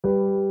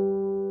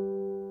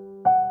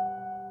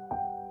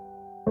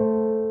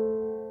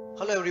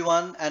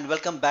everyone and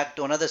welcome back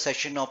to another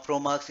session of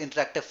Promark's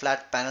interactive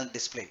flat panel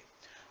display.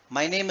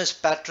 My name is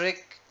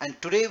Patrick and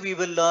today we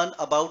will learn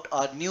about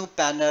our new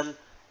panel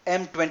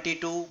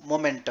M22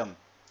 Momentum.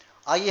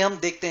 आइए हम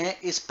देखते हैं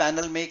इस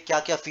panel में क्या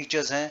क्या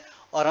features हैं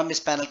और हम इस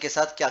पैनल के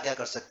साथ क्या क्या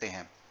कर सकते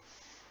हैं।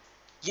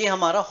 ये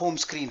हमारा होम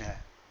स्क्रीन है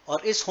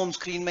और इस होम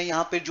स्क्रीन में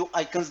यहाँ पे जो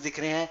आइकन्स दिख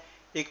रहे हैं,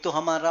 एक तो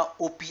हमारा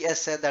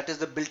OPS है, that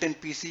is the built in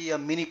PC या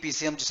मिनी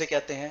पीसी हम जिसे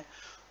कहते हैं।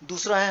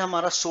 दूसरा है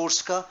हमारा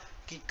सोर्स का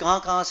कि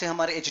कहाँ से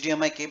हमारे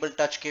HDMI केबल,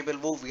 टच केबल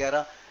वो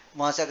वगैरह,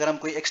 वहाँ से अगर हम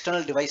कोई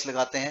एक्सटर्नल डिवाइस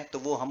लगाते हैं तो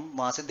वो हम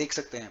वहाँ से देख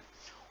सकते हैं।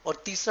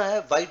 और तीसरा है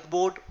व्हाइट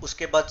बोर्ड,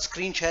 उसके बाद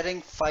स्क्रीन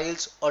शेयरिंग,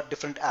 फाइल्स और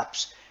डिफरेंट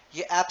ऐप्स।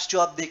 ये ऐप्स जो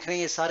आप देख रहे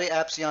हैं, ये सारे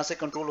ऐप्स यहाँ से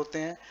कंट्रोल होते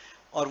हैं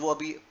और वो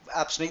अभी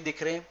ऐप्स नहीं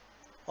दिख रहे हैं।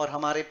 और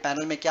हमारे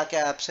पैनल में क्या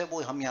क्या ऐप्स है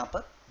वो हम यहाँ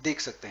पर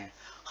देख सकते हैं।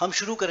 हम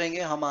शुरू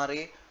करेंगे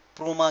हमारे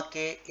प्रोमार्क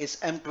के इस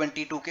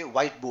M22 के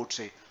व्हाइट बोर्ड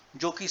से,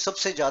 जो कि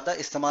सबसे ज़्यादा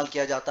इस्तेमाल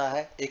किया जाता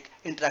है एक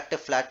इंटरैक्टिव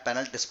फ्लैट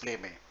पैनल डिस्प्ले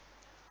में।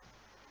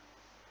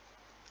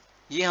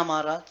 ये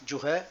हमारा जो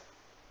है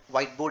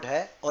व्हाइट बोर्ड है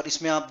और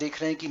इसमें आप देख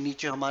रहे हैं कि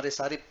नीचे हमारे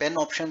सारे पेन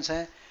ऑप्शंस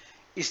हैं,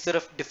 इस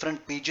तरफ डिफरेंट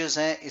पेजेस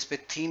हैं, इस पे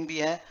थीम भी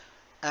है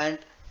एंड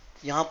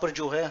यहाँ पर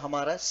जो है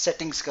हमारा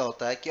सेटिंग्स का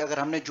होता है कि अगर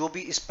हमने जो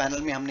भी इस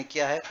पैनल में हमने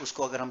किया है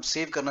उसको अगर हम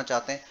सेव करना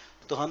चाहते हैं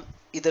तो हम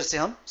इधर से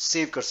हम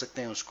सेव कर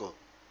सकते हैं उसको।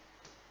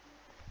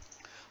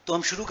 तो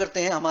हम शुरू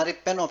करते हैं हमारे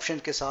पेन ऑप्शन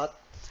के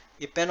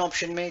साथ। ये पेन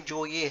ऑप्शन में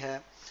जो ये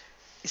है,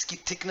 इसकी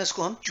थिकनेस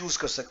को हम चूज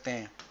कर सकते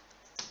हैं,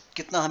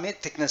 कितना हमें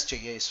थिकनेस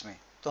चाहिए इसमें।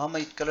 तो हम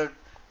एक कलर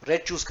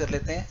रेड चूज कर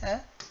लेते हैं।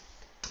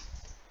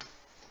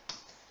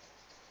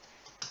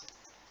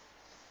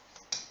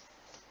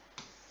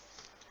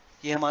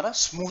 ये हमारा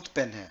स्मूथ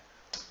पेन है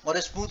और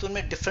स्मूथ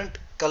उनमें डिफरेंट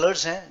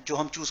कलर्स हैं जो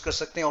हम चूज कर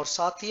सकते हैं। और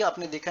साथ ही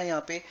आपने देखा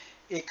यहाँ पे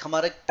एक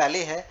हमारा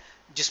पैले है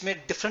जिसमें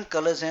डिफरेंट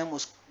कलर्स हैं, हम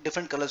उस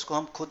डिफरेंट कलर्स को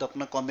हम खुद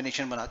अपना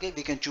कॉम्बिनेशन बना के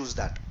we can choose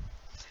that.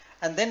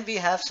 And then we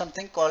have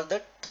something called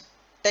the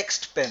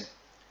text pen.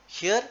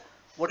 Here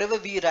whatever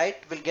we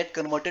write will get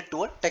converted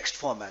to a text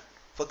format.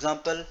 For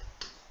example,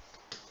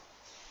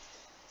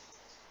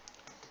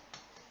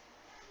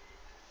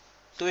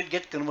 तो it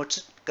get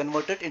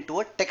converted into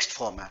a text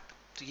format.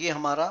 तो ये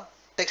हमारा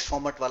text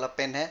format वाला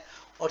pen है।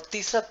 और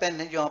तीसरा pen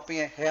है जो यहाँ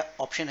पे है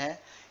ऑप्शन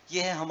है,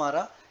 ये है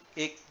हमारा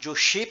एक जो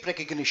शेप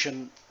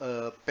रिकग्निशन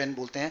पेन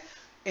बोलते हैं।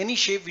 Any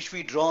shape which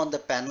we draw on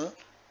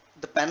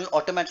the panel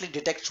automatically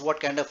detects what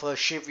kind of a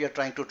shape we are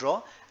trying to draw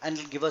and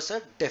will give us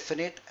a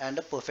definite and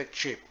a perfect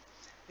shape.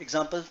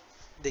 Example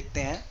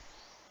देखते हैं,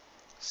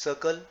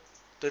 circle,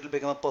 तो it will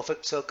become a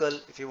perfect circle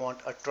if you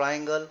want a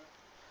triangle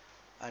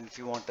and if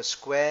you want a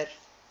square.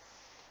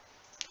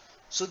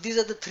 So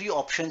these are the three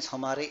options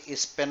हमारे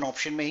इस pen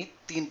option में ही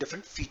तीन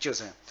different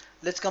features हैं.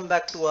 Let's come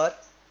back to our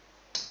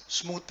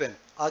smooth pen.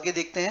 आगे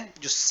देखते हैं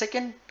जो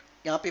second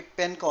यहाँ पे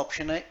पेन का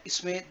ऑप्शन है,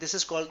 इसमें this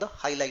is called the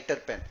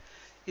highlighter pen.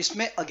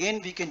 इसमें again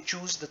we can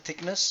choose the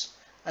thickness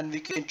and we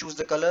can choose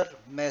the color.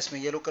 मैं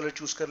इसमें yellow color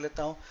choose कर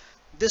लेता हूँ.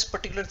 This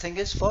particular thing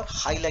is for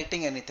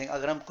highlighting anything.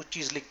 अगर हम कुछ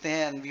चीज़ लिखते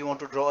हैं and we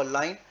want to draw a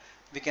line,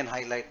 we can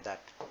highlight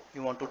that.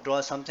 We want to draw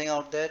something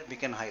out there, we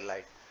can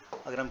highlight.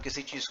 अगर हम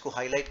किसी चीज़ को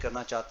highlight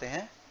करना चाहते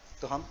हैं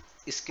तो हम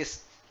इसके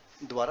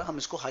द्वारा हम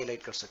इसको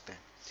highlight कर सकते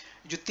हैं।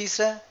 जो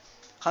तीसरा है,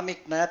 हम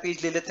एक नया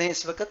पेज ले लेते हैं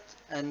इस वक्त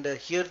and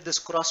here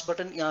this cross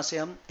button, यहाँ से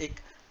हम एक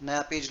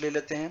नया पेज ले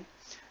लेते हैं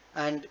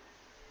and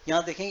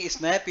यहाँ देखेंगे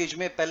इस नए पेज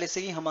में पहले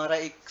से ही हमारा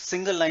एक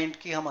सिंगल लाइन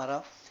की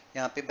हमारा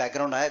यहाँ पे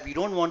बैकग्राउंड आया। We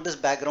don't want this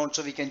background,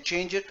 so we can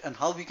change it and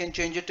how we can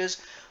change it is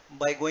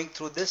by going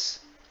through this.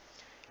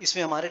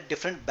 इसमें हमारे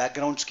डिफरेंट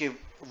बैकग्राउंड्स के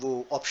वो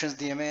ऑप्शंस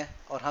दिए हुए हैं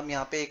और हम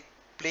यहाँ पे एक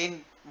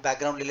प्लेन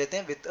बैकग्राउंड ले लेते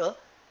हैं विद अ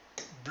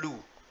ब्लू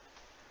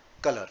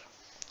कलर।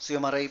 सो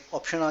हमारा एक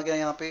ऑप्शन आ गया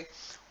यहाँ पे।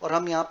 और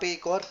हम यहाँ पे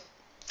एक और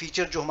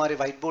फीचर जो हमारे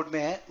व्हाइट बोर्ड में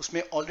है,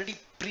 उसमें ऑलरेडी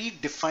प्री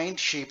डिफाइंड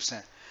शेप्स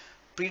हैं,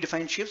 pre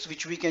defined shapes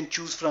which we can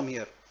choose from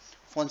here.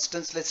 For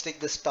instance, let's take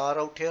the star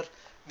out here.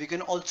 We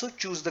can also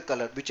choose the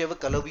color, whichever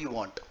color we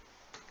want.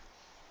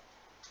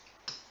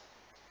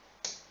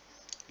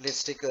 Let's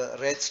take a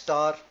red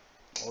star,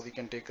 or we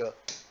can take a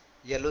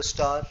yellow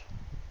star.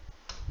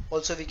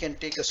 Also, we can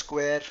take a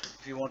square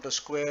if you want a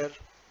square,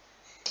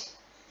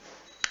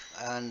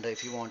 and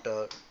if you want a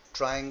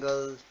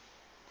triangle,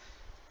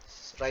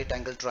 right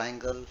angle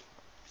triangle.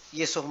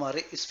 ये सब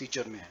हमारे इस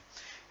feature में है।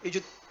 ये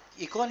जो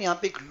एक और यहाँ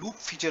पे एक लूप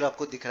फीचर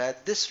आपको दिख रहा है,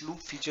 this loop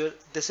feature,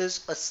 this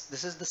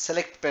is the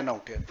select pen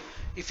out here.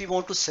 If you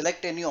want to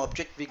select any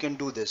object we can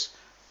do this.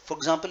 For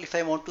example, if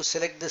I want to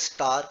select this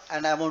star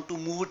and I want to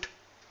move it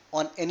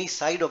on any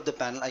side of the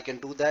panel, I can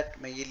do that.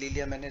 मैं ये ले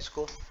लिया मैंने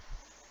इसको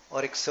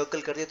और एक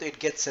circle कर दिया तो इट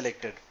गेट्स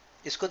सेलेक्टेड.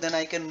 इसको then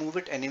I can move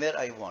it anywhere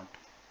I want.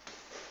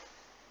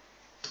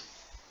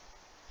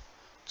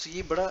 सो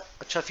ये बड़ा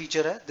अच्छा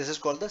फीचर है. This is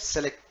called the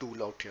select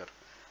tool out here.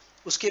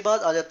 उसके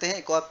बाद आ जाते हैं,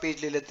 एक और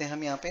पेज ले लेते हैं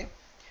हम यहाँ पे.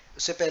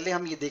 उससे पहले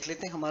हम ये देख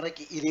लेते हैं हमारा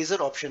कि इरेजर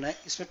ऑप्शन है.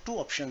 इसमें टू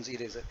ऑप्शंस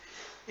इरेजर,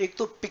 एक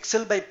तो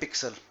pixel bye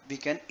pixel we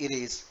can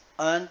erase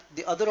and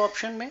the other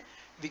option में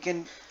we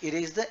can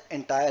erase the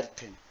entire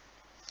thing.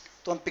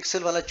 तो हम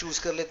पिक्सल वाला चूज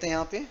कर लेते हैं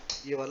यहाँ पे,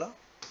 ये वाला.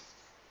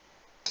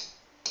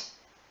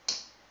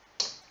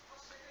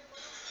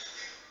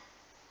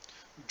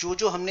 जो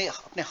जो हमने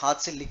अपने हाथ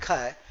से लिखा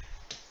है,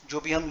 जो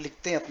भी हम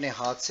लिखते हैं अपने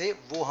हाथ से,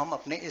 वो हम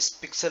अपने इस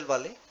पिक्सल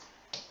वाले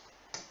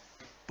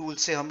टूल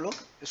से हम लोग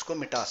इसको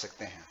मिटा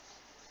सकते हैं।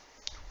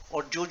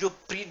 और जो जो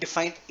प्री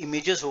डिफाइंड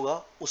इमेजेस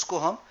होगा उसको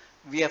हम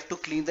we have to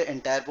clean the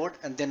entire board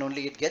and then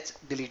only it gets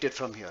deleted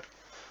from here.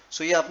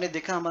 सो ये आपने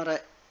देखा हमारा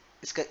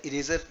इसका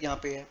इरेजर यहाँ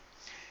पे है।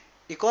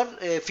 एक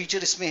और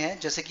फीचर इसमें है,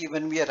 जैसे कि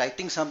when we are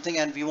writing something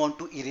and we want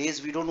to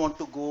erase, we don't want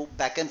to go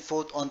back and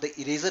fourth on the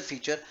eraser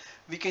feature,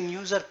 we can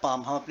use our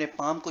palm. हम अपने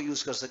पाम को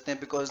यूज कर सकते हैं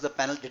बिकॉज द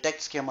पैनल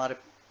डिटेक्ट्स कि हमारे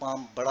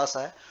palm बड़ा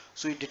सा है,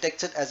 so it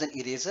detects it as an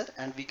eraser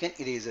and we can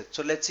erase it.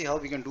 So let's see how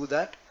we can do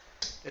that.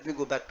 Let me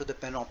go back to the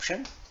pen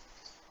option.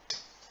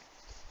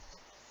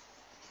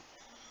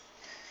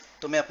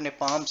 तो मैं अपने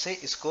palm से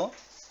इसको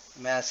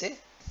मैं ऐसे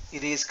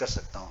इरेज कर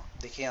सकता हूँ।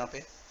 देखिए यहाँ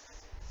पे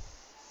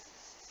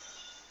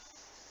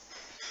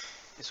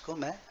इसको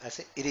मैं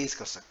ऐसे इरेज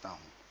कर सकता हूँ।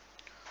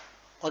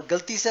 और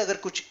गलती से अगर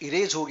कुछ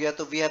इरेज हो गया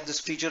तो we have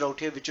this feature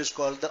out here which is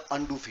called the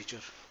undo feature.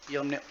 ये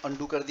हमने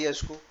अनडू कर दिया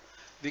इसको।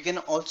 We can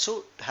also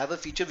have a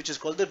feature which is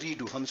called the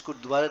redo. हम इसको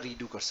दोबारा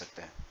रीडू कर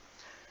सकते हैं।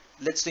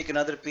 Let's take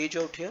another page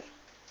out here.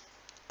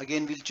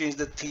 Again we'll change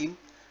the theme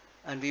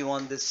and we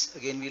want this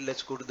again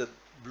let's go to the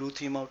blue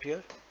theme out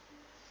here.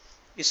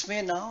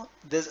 इसमें ना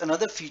there's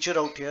another feature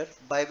out here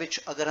by which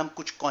अगर हम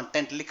कुछ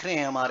content लिख रहे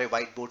हैं हमारे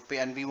white board पे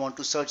and we want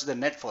to search the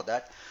net for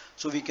that,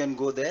 so we can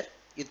go there.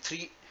 ये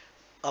three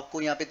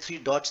आपको यहाँ पे 3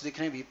 dots दिख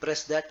रहे हैं, we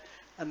press that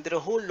and there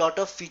are a whole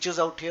lot of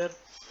features out here.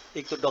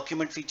 एक तो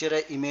document feature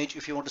है, image,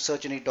 if you want to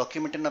search any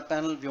document in a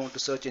panel, we want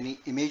to search any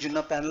image in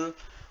a panel,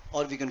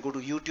 or we can go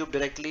to YouTube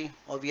directly,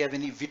 or we have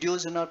any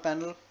videos in our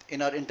panel,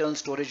 in our internal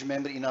storage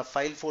memory, in our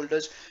file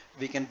folders,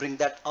 we can bring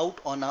that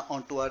out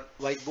onto our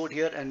whiteboard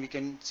here and we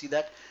can see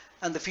that.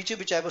 And the feature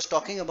which I was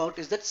talking about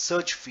is that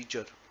search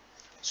feature.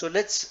 So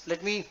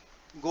let me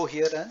go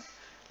here and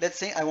let's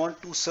say I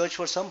want to search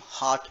for some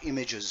heart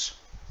images.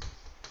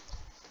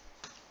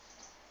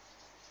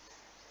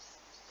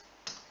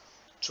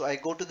 So I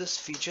go to this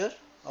feature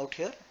out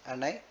here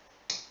and I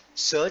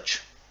search.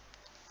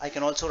 I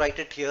can also write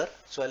it here.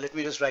 So let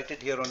me just write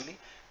it here only.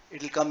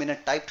 It will come in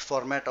a typed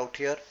format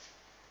out here.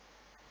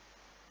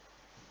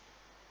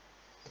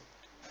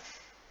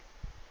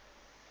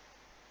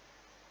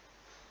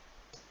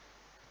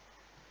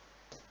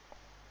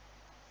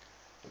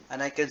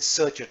 And I can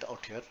search it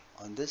out here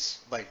on this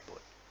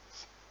whiteboard.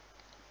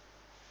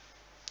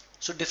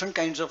 So different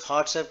kinds of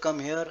hearts have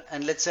come here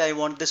and let's say I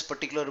want this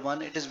particular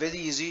one. It is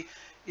very easy.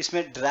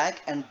 इसमें drag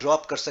and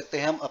drop कर सकते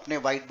हैं हम अपने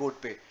whiteboard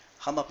पे।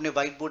 हम अपने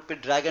whiteboard पे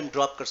drag and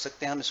drop कर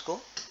सकते हैं हम इसको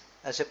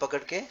ऐसे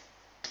पकड़ के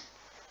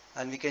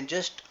and we can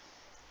just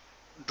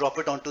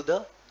drop it onto the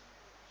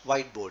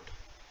whiteboard.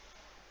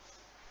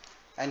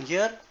 And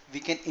here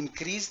we can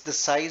increase the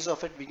size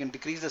of it, we can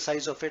decrease the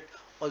size of it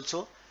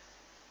also.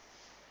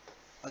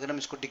 अगर हम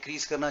इसको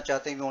डिक्रीज करना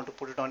चाहते हैं, we want to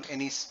put it on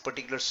any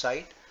particular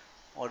side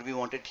or we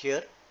want it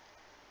here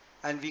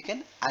and we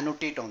can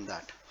annotate on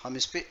that. हम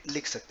इस पे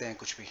लिख सकते हैं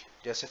कुछ भी,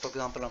 जैसे for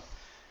example हम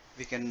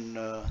we can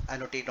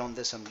annotate on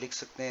this, हम लिख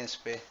सकते हैं इस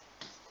पे।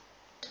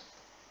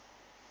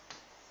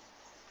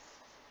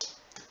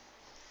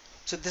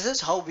 So this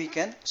is how we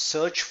can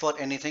search for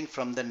anything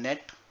from the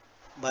net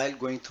while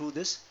going through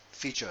this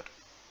feature.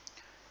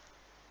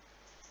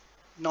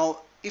 Now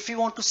if we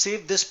want to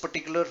save this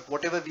particular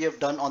whatever we have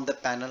done on the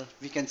panel,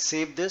 we can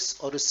save this,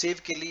 और इस save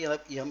के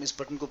लिए हम इस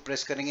button को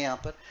press करेंगे यहाँ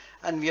पर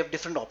and we have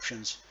different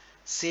options.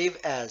 Save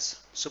as,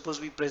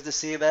 suppose we press the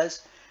save as,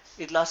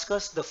 it asks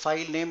us the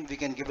file name, we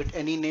can give it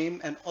any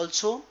name and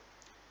also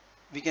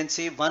we can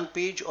save one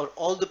page or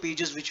all the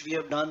pages which we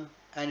have done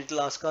and it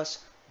will ask us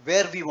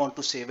where we want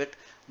to save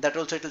it. That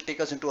also it will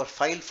take us into our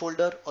file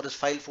folder और इस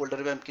file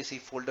folder में हम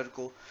किसी folder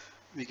को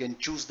we can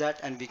choose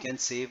that and we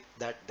can save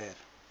that there.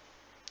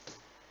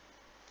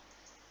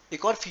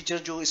 एक और feature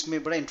जो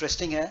इसमें बड़ा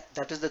इंटरेस्टिंग है,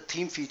 that is the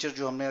theme feature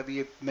जो हमने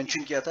अभी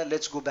मेंशन किया था.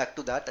 Let's go back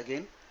to that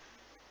again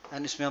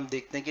and इसमें हम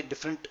देखते हैं कि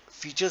डिफरेंट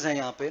फीचर्स हैं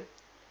यहाँ पे.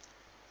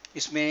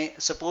 इसमें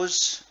suppose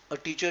a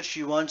teacher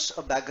she wants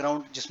a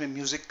background जिसमें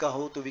म्यूजिक का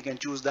हो तो we can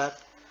choose that.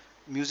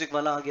 Music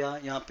वाला आ गया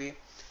यहाँ पे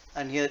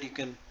and here you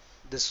can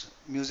this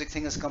music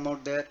thing has come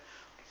out there.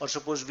 और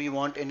suppose we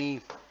want any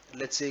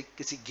let's say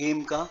किसी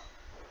गेम का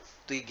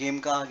तो ये गेम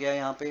का आ गया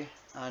यहाँ पे.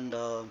 And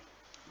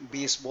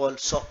baseball,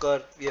 soccer,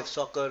 we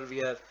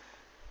have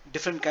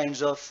different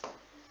kinds of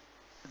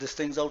these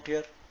things out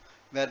here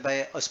whereby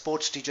a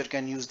sports teacher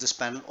can use this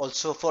panel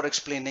also for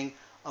explaining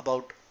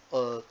about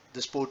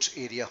the sports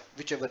area,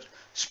 whichever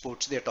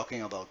sports they are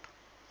talking about.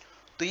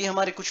 तो ये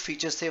हमारे कुछ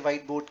features थे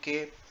white board के.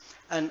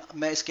 And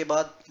मैं इसके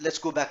बाद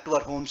let's go back to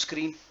our home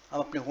screen. हम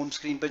अपने होम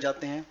स्क्रीन पे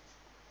जाते हैं.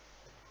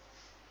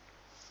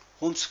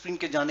 होम स्क्रीन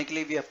के जाने के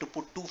लिए we have to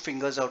put 2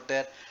 fingers out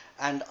there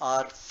and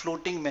our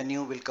floating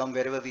menu will come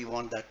wherever we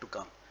want that to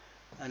come.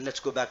 And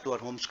let's go back to our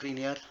home screen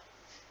here.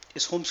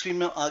 इस home screen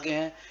में आ गए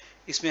हैं.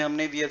 इसमें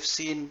हमने we have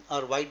seen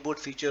our whiteboard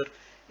feature.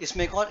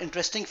 इसमें एक और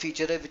interesting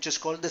feature है which is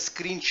called the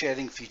screen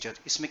sharing feature.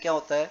 इसमें क्या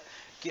होता है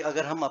कि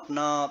अगर हम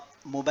अपना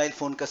मोबाइल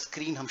फ़ोन का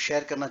स्क्रीन हम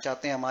शेयर करना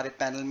चाहते हैं हमारे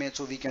पैनल में,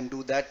 so we can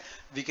do that.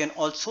 We can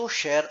also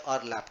share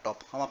our laptop,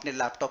 हम अपने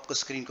लैपटॉप को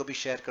स्क्रीन को भी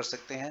शेयर कर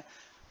सकते हैं।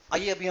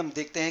 आइए अभी हम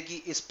देखते हैं कि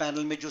इस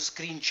पैनल में जो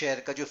स्क्रीन शेयर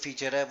का जो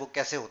फीचर है वो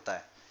कैसे होता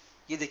है।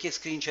 ये देखिए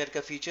स्क्रीन शेयर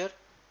का फीचर,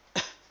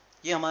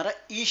 ये हमारा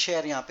ई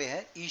शेयर यहाँ पे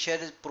है। ई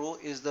share is pro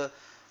is the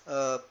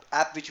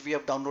app which we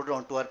have downloaded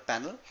on to our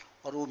panel,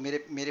 और वो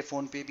मेरे मेरे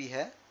फ़ोन पे भी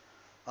है।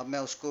 अब मैं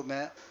उसको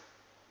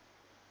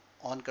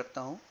ऑन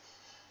करता हूँ,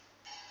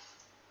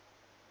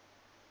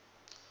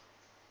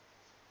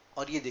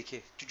 और ये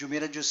देखिए जो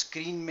मेरा जो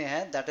स्क्रीन में है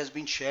that has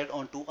been shared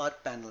on to our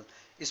panel.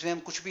 इसमें हम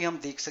कुछ भी हम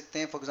देख सकते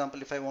हैं। For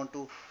example if I want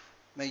to,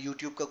 मैं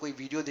यूट्यूब का कोई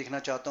वीडियो देखना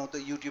चाहता हूँ तो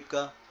यूट्यूब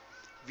का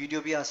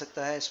वीडियो भी आ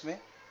सकता है इसमें।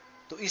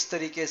 तो इस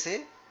तरीके से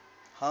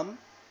हम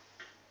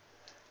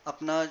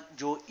अपना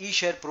जो ई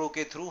शेयर प्रो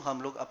के थ्रू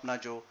हम लोग अपना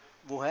जो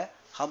वो है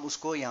हम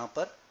उसको यहाँ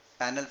पर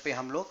पैनल पे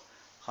हम लोग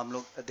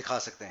दिखा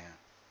सकते हैं।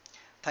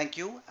 Thank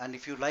you, and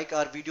if you like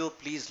our video,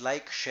 please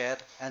like, share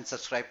and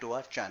subscribe to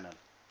our channel.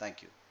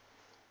 Thank you.